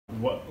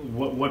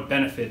what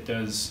benefit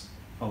does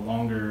a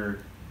longer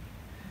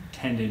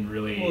tendon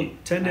really Well,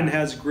 tendon have?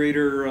 has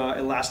greater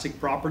elastic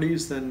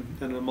properties than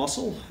a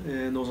muscle,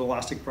 and those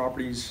elastic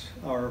properties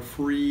are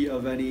free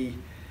of any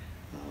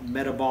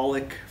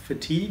metabolic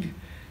fatigue.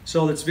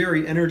 So it's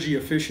very energy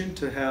efficient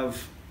to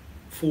have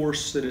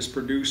force that is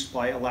produced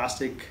by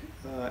elastic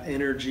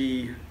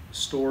energy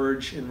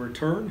storage and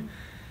return.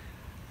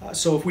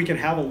 So if we can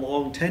have a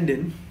long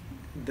tendon,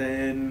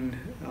 then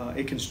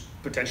it can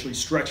potentially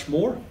stretch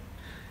more,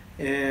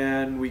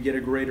 and we get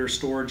a greater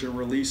storage and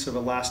release of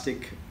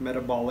elastic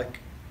metabolically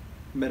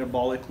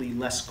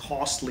less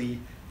costly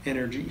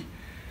energy.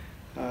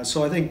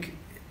 So I think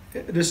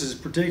this is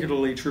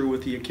particularly true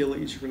with the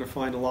Achilles. You're going to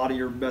find a lot of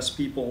your best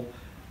people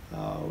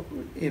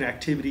in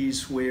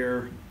activities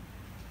where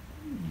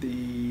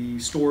the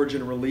storage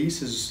and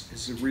release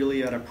is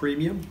really at a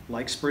premium,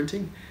 like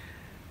sprinting.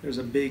 There's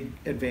a big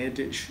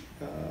advantage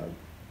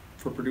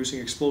for producing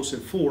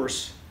explosive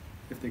force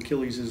if the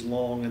Achilles is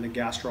long and the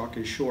gastroc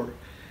is short.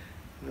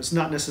 It's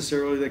not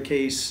necessarily the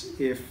case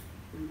if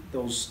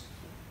those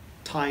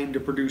time to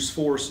produce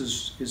force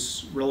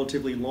is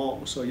relatively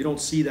long. So you don't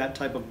see that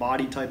type of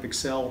body type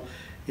excel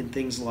in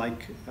things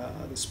like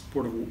the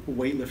sport of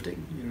weightlifting.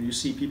 You know, you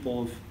see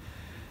people of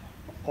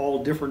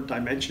all different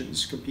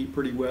dimensions compete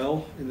pretty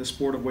well in the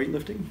sport of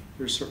weightlifting.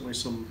 There's certainly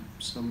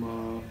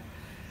some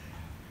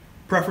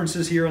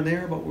preferences here and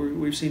there, but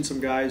we've seen some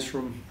guys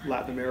from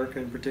Latin America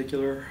in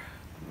particular,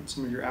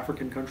 some of your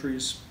African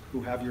countries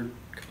who have your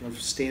kind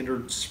of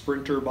standard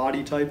sprinter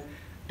body type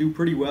do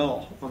pretty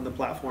well on the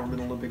platform in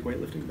Olympic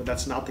weightlifting, but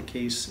that's not the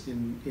case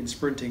in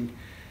sprinting,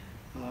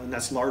 and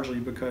that's largely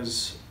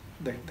because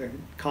the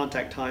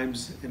contact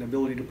times and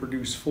ability to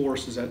produce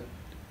force is at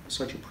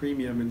such a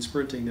premium in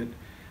sprinting that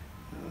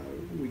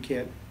we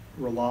can't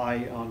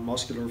rely on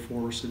muscular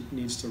force. It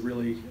needs to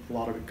really, a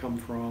lot of it come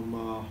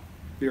from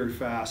very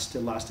fast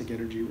elastic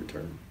energy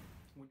return.